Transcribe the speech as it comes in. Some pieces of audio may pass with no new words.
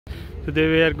Today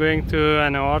we are going to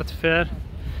an art fair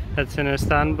that's in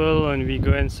Istanbul, and we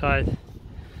go inside.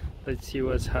 Let's see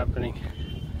what's happening.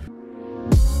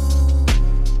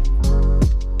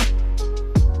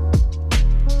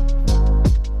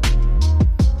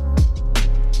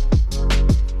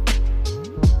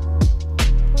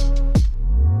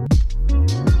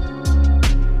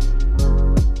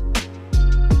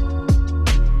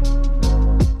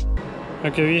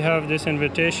 Okay, we have this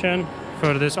invitation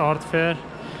for this art fair,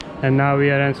 and now we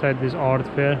are inside this art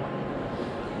fair.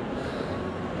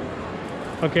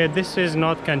 Okay, this is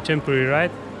not contemporary,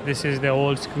 right? This is the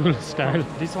old school style.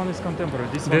 This one is contemporary.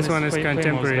 This one is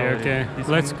contemporary. Okay,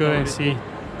 let's go and see.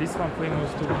 This one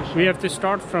famous too. We have to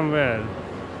start from where?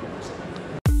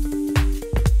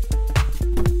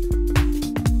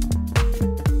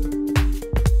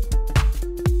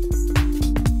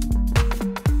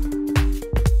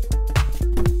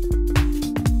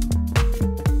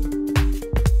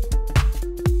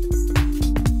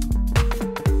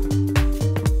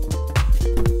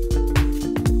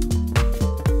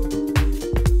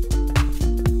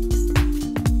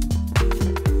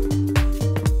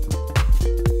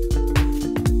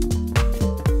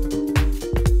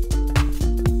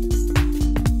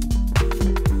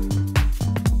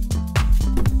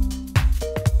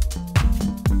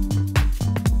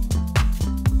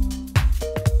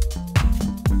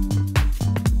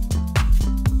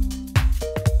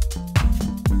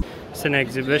 It's an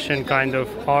exhibition kind of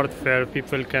art fair.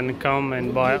 People can come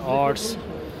and buy arts,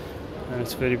 and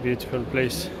it's a very beautiful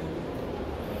place.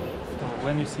 So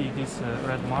when you see this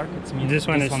red mark, it means this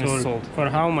one is sold. For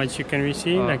how much? Can we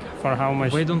see? Like for how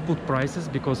much? We don't put prices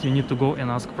because you need to go and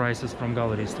ask prices from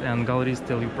galleries, and galleries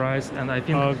tell you price. And I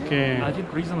think I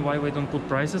think reason why we don't put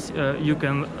prices, you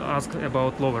can ask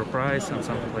about lower price and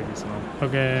something like this.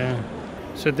 Okay.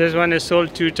 So this one is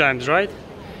sold 2 times, right?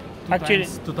 Actually,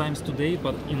 2 times today,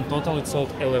 but in total it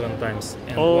sold 11 times.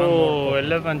 And oh,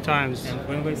 11 times. And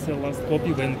when we sell last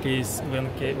copy, when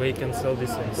we can sell this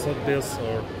one, so this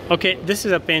or. Okay, this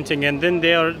is a painting, and then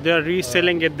they are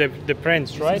reselling it the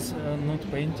prints, right? This is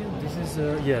not painting. This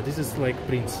is yeah, this is like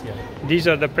prints. Yeah. These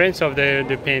are the prints of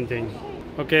the painting.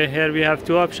 Okay, here we have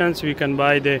 2 options. We can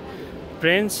buy the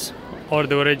prints or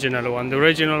the original one. The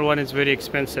original one is very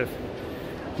expensive,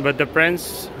 but the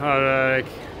prints are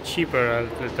cheaper a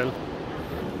little.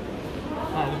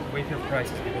 We have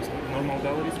prices because normal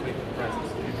galleries we have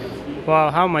prices.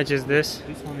 Wow, how much is this?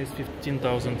 This one is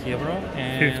 15,000 euro.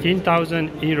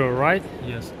 15,000 euro, right?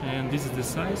 Yes, and this is the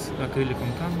size, acrylic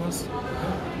on canvas.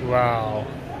 Wow,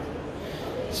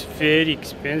 it's very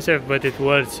expensive, but it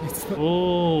works.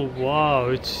 Oh wow,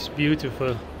 it's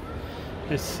beautiful.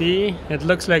 Let's see, it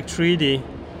looks like 3D.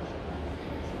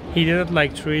 He did it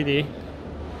like 3D.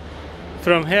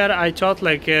 From here I thought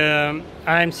like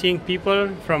I'm seeing people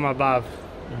from above.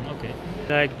 Okay.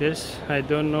 Like this, I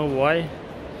don't know why,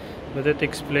 but it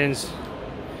explains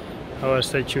our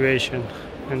situation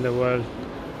in the world.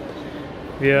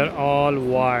 We are all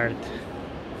wired.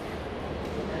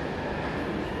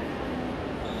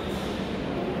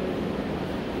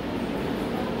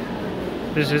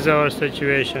 This is our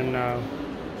situation now.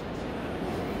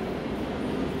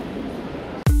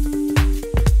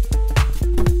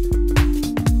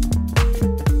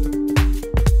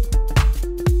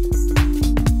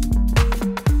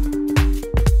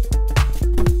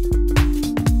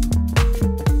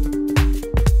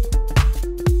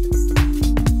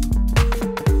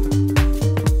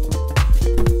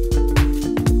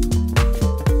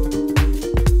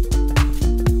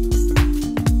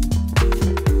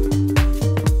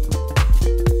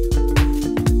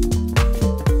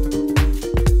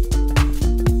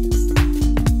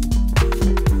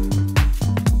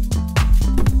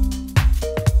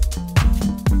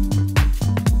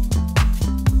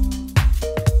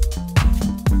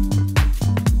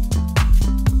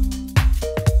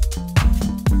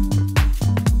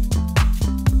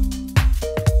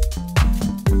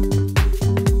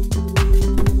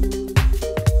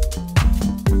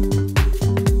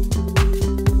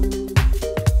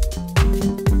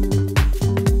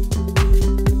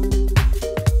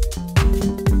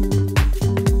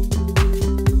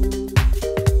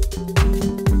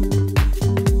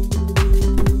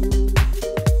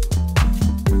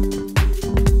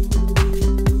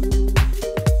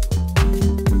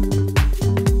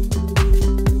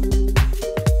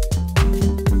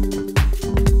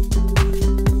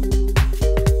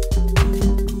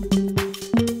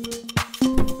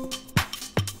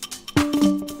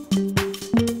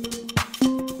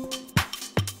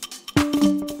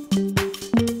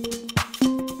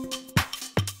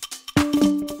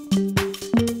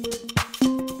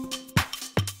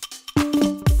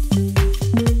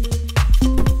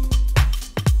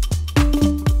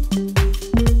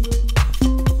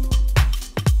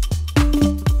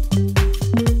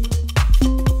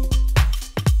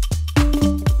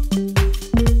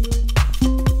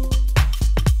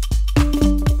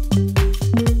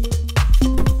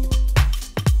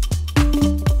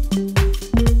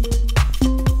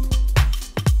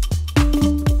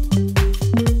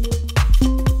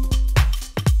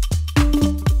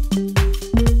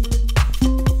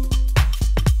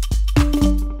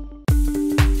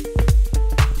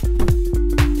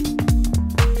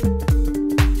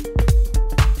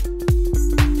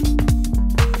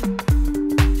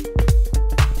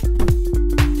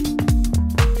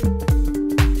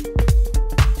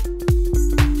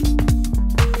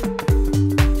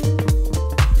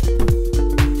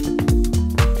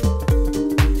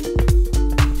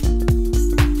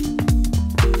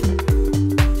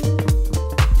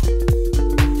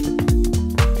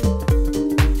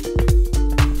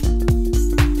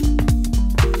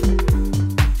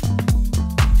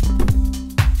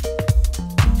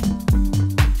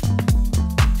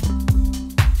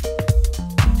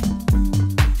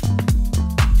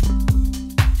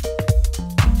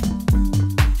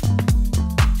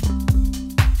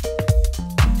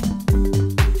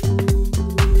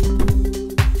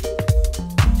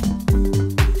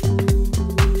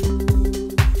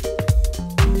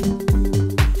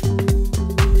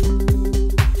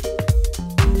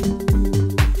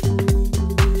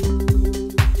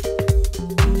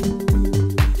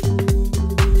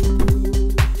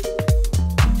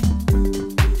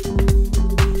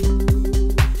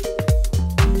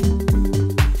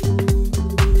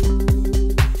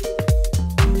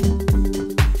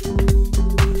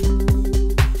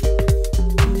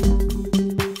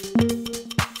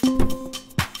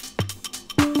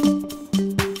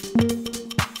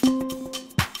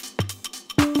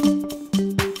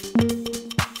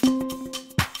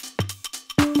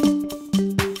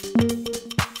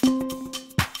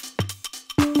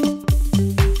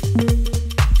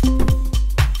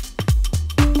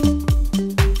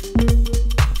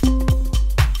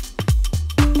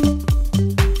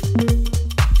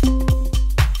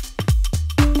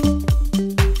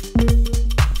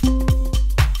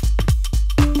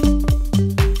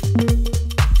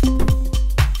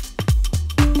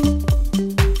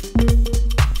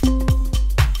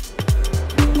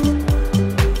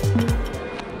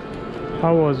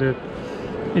 How was it?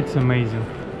 It's amazing.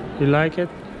 You like it?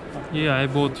 Yeah, I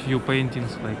bought few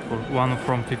paintings, like for one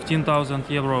from 15,000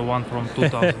 euro, one from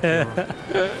 2,000 euro.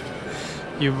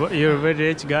 You're a very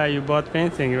rich guy. You bought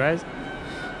painting, right?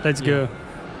 Let's go.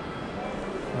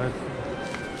 Right.